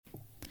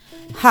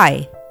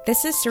Hi,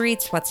 this is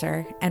Sarit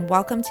Switzer, and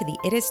welcome to the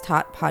It Is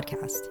Taught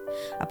podcast,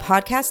 a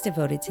podcast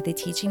devoted to the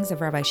teachings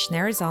of Rabbi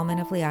Shneur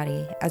Zalman of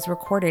Liadi as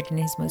recorded in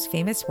his most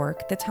famous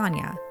work, the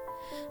Tanya.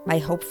 My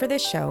hope for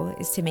this show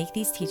is to make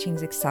these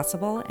teachings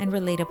accessible and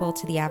relatable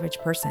to the average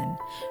person,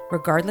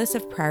 regardless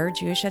of prior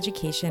Jewish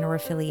education or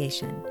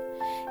affiliation.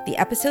 The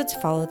episodes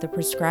follow the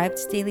prescribed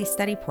daily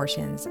study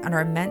portions and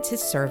are meant to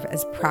serve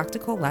as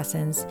practical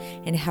lessons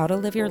in how to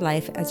live your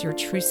life as your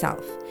true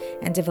self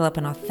and develop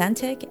an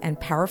authentic and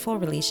powerful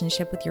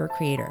relationship with your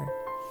Creator.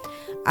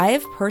 I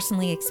have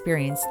personally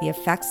experienced the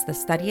effects the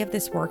study of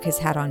this work has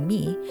had on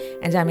me,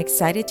 and I'm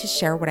excited to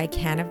share what I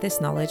can of this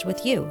knowledge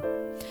with you.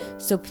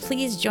 So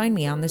please join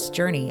me on this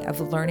journey of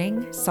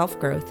learning,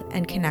 self-growth,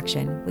 and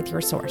connection with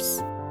your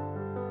source.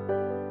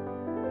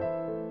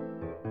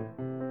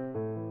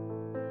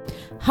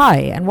 Hi,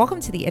 and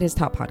welcome to the It Is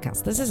Taught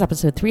podcast. This is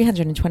episode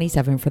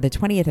 327 for the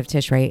 20th of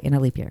Tishrei in a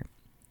leap year.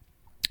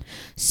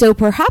 So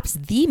perhaps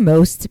the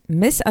most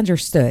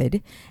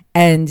misunderstood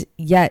and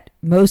yet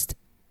most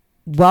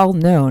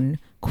well-known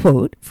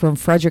quote from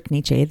Friedrich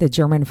Nietzsche, the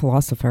German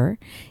philosopher,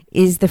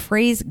 is the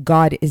phrase,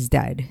 God is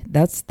dead.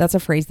 That's a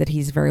phrase that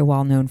he's very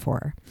well known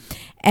for.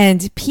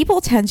 And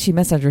people tend to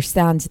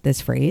misunderstand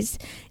this phrase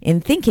in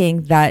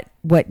thinking that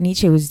what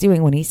Nietzsche was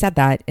doing when he said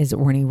that is,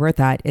 or when he wrote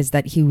that, is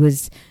that he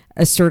was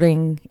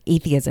asserting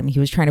atheism. He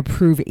was trying to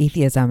prove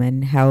atheism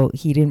and how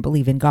he didn't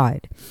believe in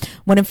God.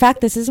 When in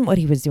fact, this isn't what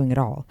he was doing at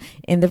all.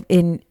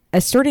 In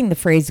asserting the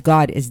phrase,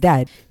 God is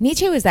dead,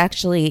 Nietzsche was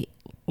actually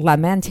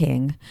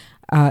lamenting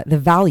the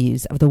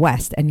values of the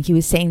West. And he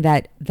was saying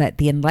that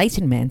the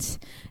Enlightenment,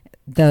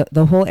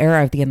 the whole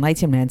era of the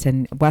Enlightenment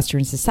and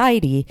Western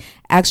society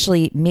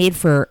actually made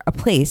for a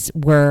place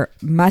where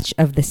much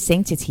of the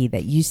sanctity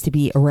that used to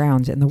be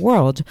around in the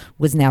world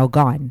was now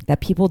gone, that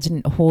people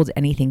didn't hold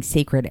anything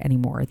sacred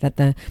anymore,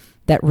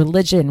 that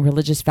religion,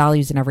 religious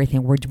values and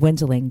everything were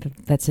dwindling,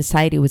 that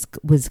society was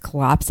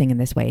collapsing in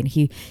this way. And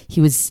he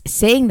was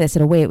saying this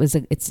in a way,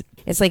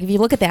 it's like, if you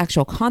look at the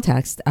actual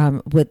context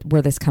with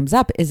where this comes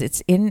up, is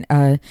it's in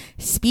a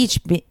speech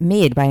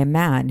made by a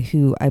man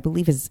who I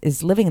believe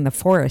is living in the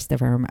forest,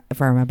 if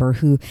I remember,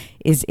 who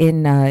is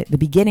in the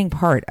beginning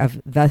part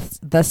of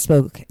Thus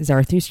Spoke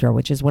Zarathustra,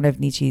 which is one of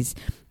Nietzsche's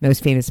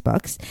most famous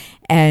books.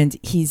 And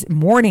he's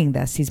mourning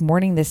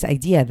this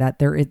idea that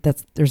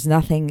there's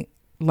nothing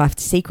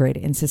left sacred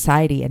in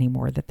society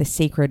anymore, that the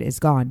sacred is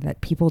gone, that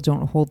people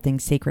don't hold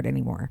things sacred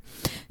anymore.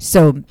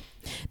 So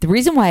the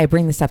reason why I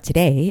bring this up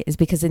today is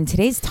because in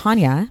today's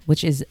Tanya,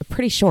 which is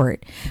pretty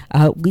short,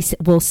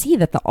 we'll see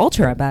that the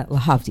Alter Rebbe,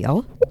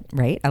 Lahavdil,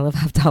 right? I love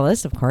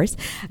Havdalas, of course,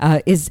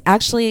 is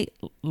actually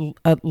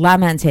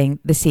lamenting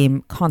the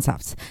same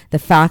concepts. The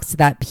fact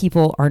that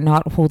people are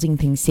not holding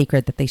things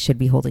sacred that they should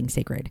be holding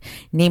sacred.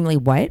 Namely,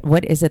 what?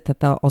 What is it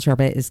that the Alter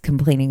Rebbe is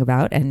complaining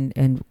about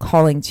and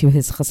calling to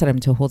his Chassidim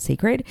to hold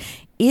sacred?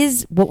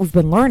 Is what we've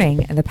been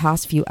learning in the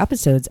past few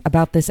episodes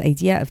about this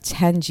idea of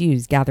 10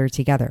 Jews gathered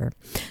together.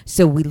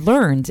 So we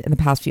learned in the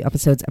past few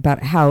episodes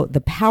about how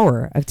the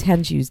power of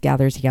 10 Jews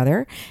gather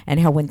together, and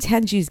how when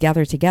 10 Jews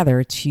gather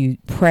together to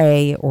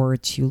pray or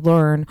to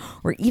learn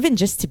or even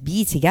just to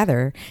be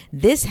together,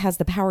 this has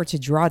the power to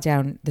draw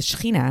down the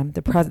Shekhinah,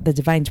 the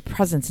divine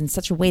presence, in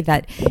such a way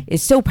that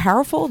is so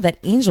powerful that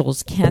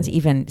angels can't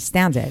even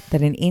stand it.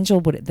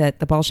 That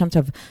the Baal Shem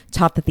Tov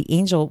taught that the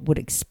angel would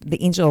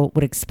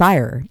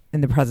expire in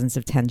the presence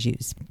of 10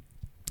 Jews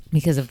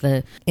because of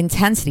the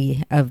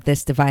intensity of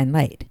this divine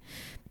light.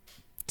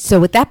 So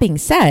with that being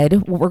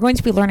said, what we're going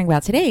to be learning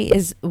about today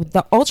is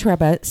the Alter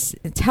Rebbe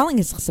telling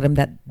his Chassidim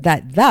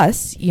that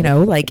thus,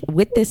 like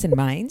with this in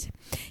mind,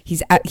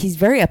 he's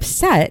very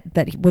upset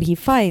that what he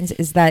finds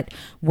is that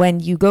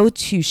when he goes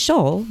to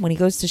shul,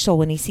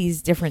 when he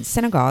sees different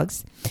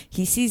synagogues,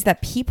 he sees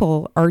that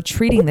people are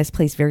treating this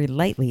place very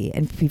lightly.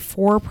 And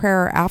before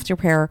prayer, after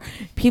prayer,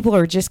 people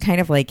are just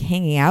kind of like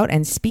hanging out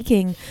and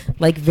speaking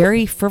like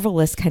very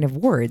frivolous kind of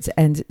words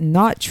and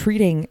not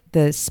treating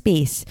the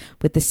space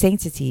with the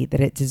sanctity that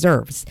it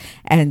deserves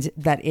and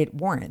that it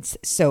warrants.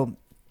 So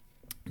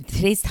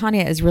today's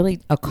Tanya is really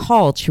a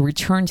call to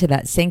return to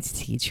that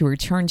sanctity, to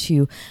return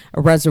to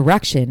a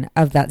resurrection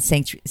of that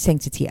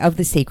sanctity of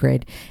the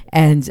sacred,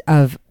 and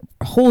of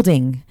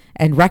holding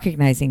and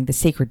recognizing the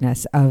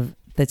sacredness of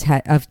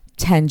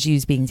 10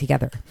 Jews being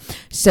together.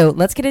 So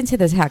let's get into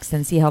the text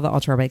and see how the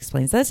Alter Rebbe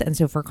explains this. And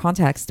so for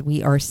context,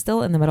 we are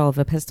still in the middle of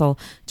Epistle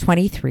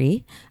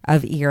 23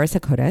 of Igeres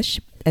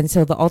HaKodesh. And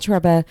so the Alter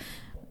Rebbe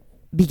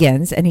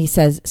begins and he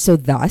says, so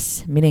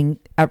thus, meaning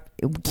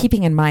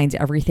keeping in mind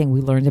everything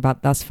we learned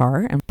about thus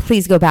far, and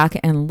please go back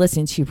and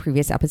listen to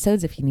previous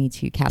episodes if you need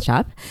to catch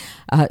up.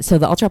 So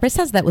the Alter Rebbe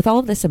says that with all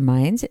of this in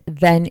mind,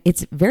 then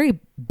it's very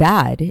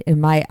bad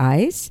in my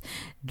eyes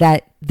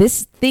that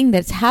this thing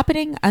that's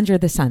happening under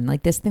the sun,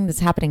 like this thing that's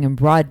happening in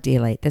broad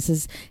daylight,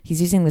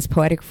 he's using this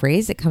poetic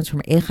phrase. It comes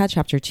from Eicha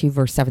chapter 2,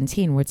 verse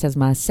 17, where it says,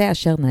 Ma'aseh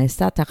asher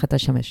na'aseh tachat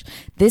hashemesh.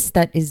 This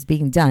that is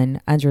being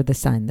done under the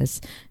sun.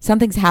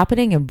 Something's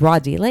happening in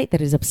broad daylight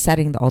that is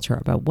upsetting the Alter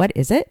Rebbe. What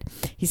is it?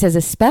 He says,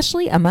 says,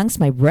 especially amongst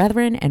my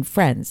brethren and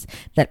friends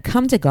that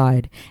come to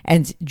God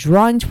and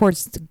drawing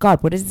towards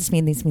God. What does this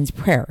mean? This means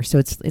prayer. So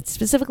it's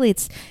specifically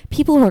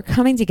people who are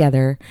coming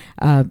together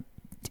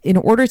in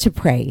order to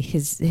pray,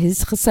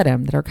 his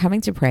chassidim that are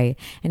coming to pray.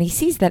 And he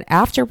sees that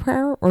after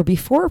prayer or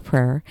before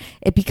prayer,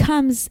 it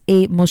becomes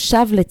a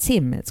moshav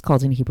letzim, it's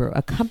called in Hebrew,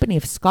 a company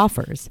of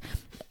scoffers,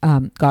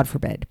 God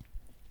forbid.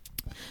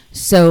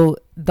 So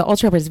the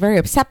Alter Rebbe is very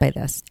upset by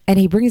this, and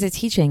he brings a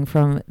teaching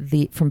from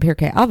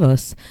Pirkei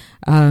Avos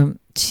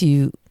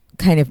to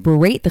kind of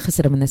berate the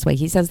Chassidim in this way.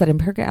 He says that in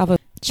Pirkei Avos,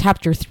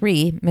 chapter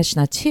 3,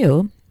 Mishnah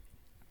 2,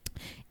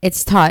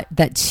 it's taught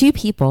that two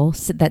people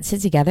that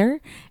sit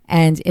together,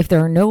 and if there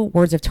are no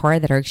words of Torah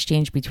that are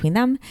exchanged between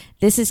them,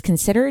 this is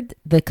considered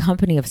the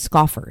company of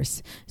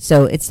scoffers.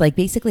 So it's like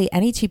basically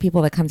any two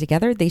people that come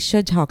together, they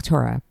should talk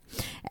Torah.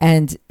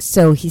 And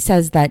so he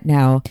says that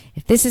now,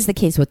 if this is the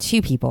case with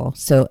two people,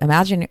 so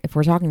imagine if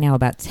we're talking now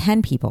about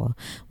 10 people,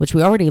 which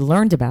we already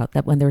learned about,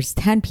 that when there's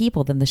 10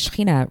 people, then the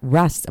Shekhinah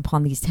rests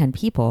upon these 10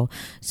 people.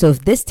 So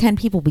if this 10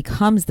 people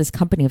becomes this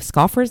company of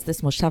scoffers,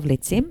 this Moshav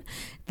Leitzim,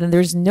 then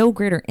there's no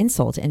greater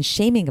insult and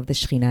shaming of the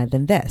Shekhinah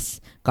than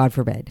this, God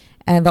forbid.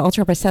 And the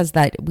Alter Rebbe says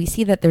that we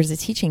see that there's a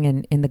teaching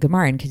in the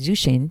Gemara in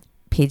Kedushin,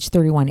 page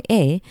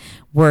 31a,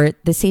 where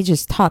the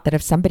sages taught that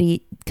if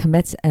somebody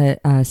commits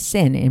a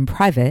sin in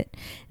private,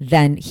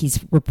 then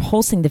he's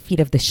repulsing the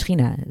feet of the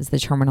Shekhinah, is the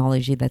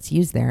terminology that's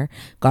used there,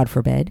 God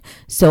forbid.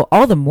 So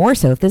all the more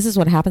so, if this is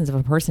what happens if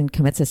a person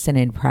commits a sin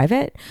in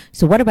private,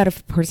 so what about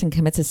if a person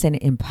commits a sin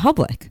in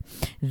public?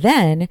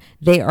 Then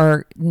they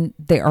are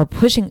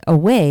pushing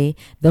away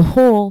the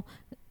whole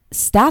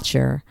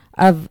stature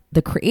of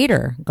the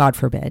Creator, God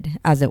forbid,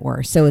 as it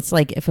were. So it's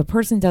like if a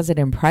person does it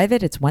in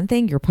private, it's one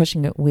thing, you're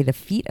pushing away the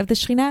feet of the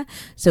Shekhinah.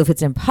 So if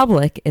it's in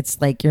public, it's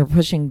like you're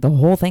pushing the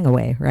whole thing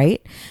away,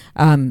 right?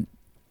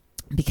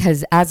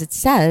 Because as it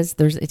says,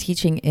 there's a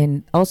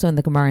teaching also in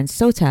the Gemara in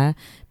Sota,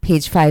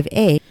 page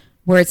 5a,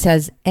 where it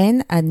says,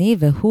 En ani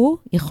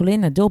vehu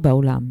yicholin nadur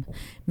ba'olam,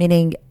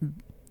 meaning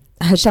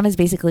Hashem is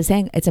basically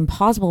saying it's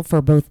impossible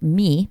for both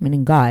me,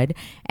 meaning God,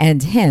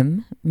 and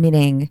him,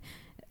 meaning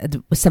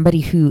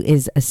somebody who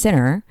is a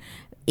sinner,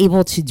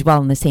 able to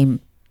dwell in the same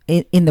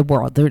in the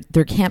world.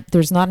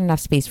 There's not enough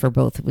space for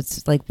both.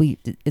 It's like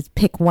it's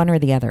pick one or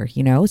the other,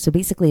 So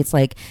basically it's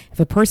like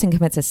if a person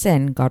commits a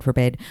sin, God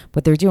forbid,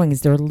 what they're doing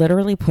is they're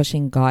literally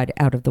pushing God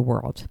out of the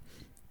world,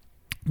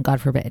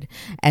 God forbid.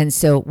 And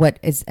so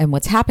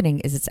what's happening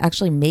is it's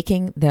actually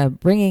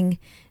bringing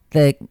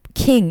the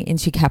king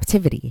into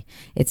captivity.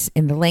 It's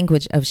in the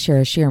language of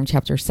Shir Hashirim,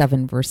 chapter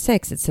 7, verse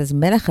 6. It says,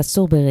 Melech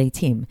asur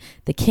bereitim,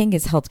 the king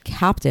is held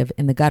captive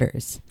in the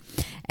gutters.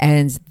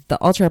 And the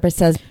Alter Rebbe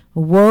says,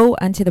 woe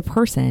unto the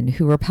person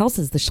who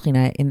repulses the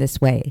Shekhinah in this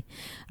way.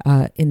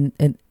 In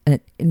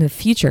the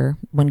future,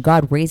 when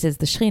God raises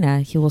the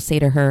Shekhinah, he will say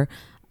to her,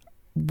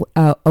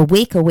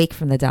 awake, awake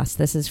from the dust.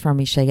 This is from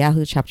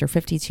Yeshayahu chapter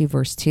 52,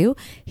 verse 2.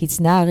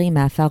 Hitznari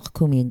ma'afar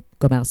kumi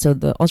gomer. So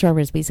the Alter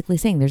Rebbe is basically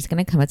saying there's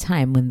going to come a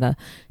time when the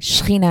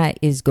Shekhinah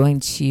is going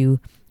to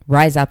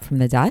rise up from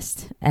the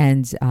dust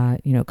and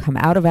come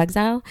out of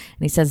exile.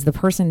 And he says the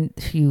person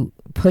who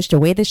pushed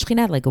away the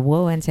Shekhinah, like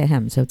woe unto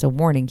him. So it's a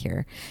warning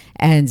here.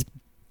 And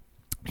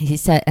he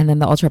said, and then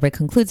the Alter Rebbe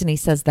concludes and he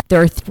says that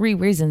there are three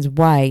reasons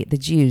why the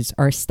Jews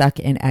are stuck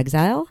in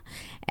exile.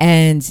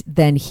 And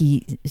then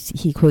he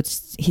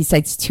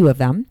cites two of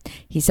them.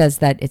 He says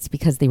that it's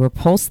because they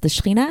repulse the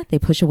Shekhinah, they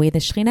push away the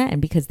Shekhinah,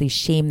 and because they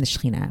shame the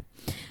Shekhinah.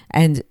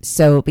 And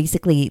so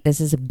basically,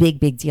 this is a big,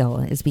 big deal,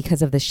 is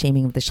because of the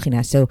shaming of the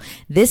Shekhinah. So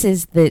this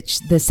is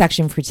the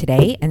section for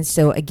today. And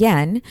so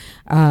again,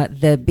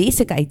 the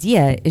basic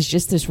idea is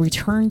just this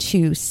return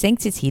to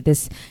sanctity,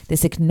 this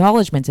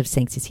acknowledgement of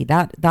sanctity.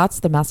 That's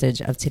the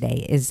message of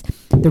today, is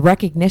the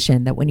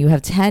recognition that when you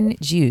have 10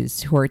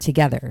 Jews who are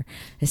together,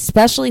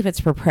 especially if it's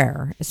for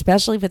prayer,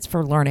 especially if it's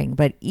for learning,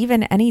 but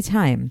even any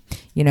time,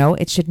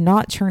 it should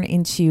not turn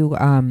into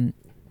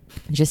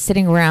just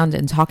sitting around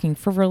and talking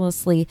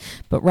frivolously,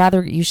 but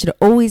rather you should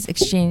always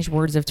exchange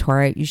words of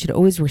Torah. You should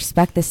always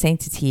respect the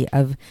sanctity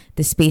of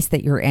the space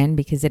that you're in,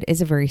 because it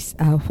is a very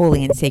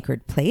holy and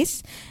sacred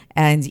place.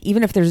 And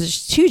even if there's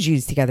just two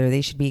Jews together,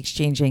 they should be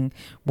exchanging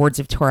words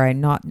of Torah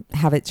and not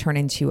have it turn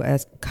into a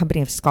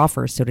company of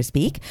scoffers, so to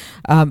speak.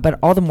 But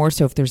all the more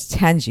so if there's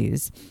 10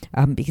 Jews,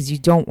 because you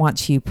don't want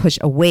to push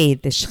away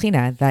the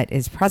Shekhinah that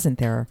is present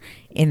there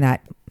in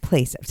that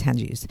place of 10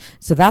 Jews.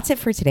 So that's it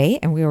for today,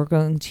 and we are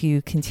going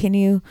to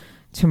continue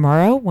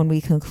tomorrow when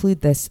we conclude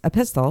this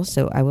epistle.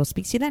 So I will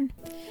speak to you then.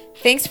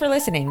 Thanks for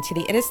listening to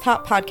the It Is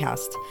Taught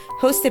podcast,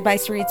 hosted by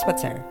Sarit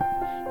Switzer.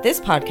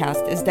 This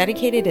podcast is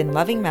dedicated in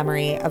loving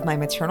memory of my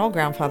maternal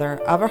grandfather,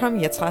 Avraham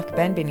Yitzchak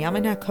ben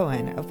Binyamin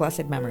HaKohen of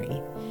blessed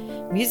memory.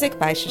 Music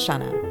by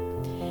Shoshana.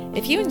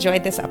 If you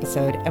enjoyed this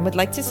episode and would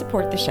like to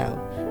support the show,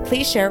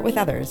 please share it with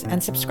others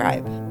and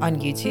subscribe on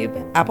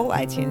YouTube, Apple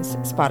iTunes,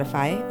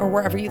 Spotify, or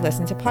wherever you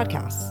listen to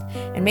podcasts.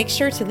 And make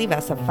sure to leave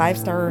us a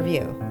 5-star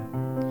review.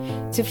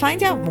 To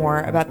find out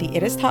more about the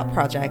It Is Taught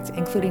project,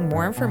 including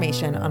more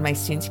information on my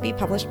soon-to-be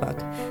published book,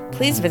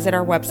 please visit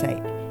our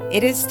website,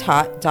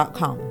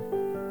 itistaught.com.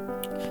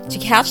 To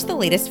catch the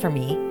latest from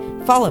me,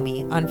 follow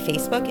me on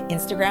Facebook,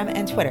 Instagram,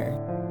 and Twitter.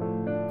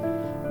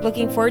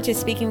 Looking forward to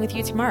speaking with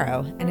you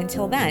tomorrow, and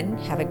until then,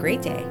 have a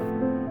great day.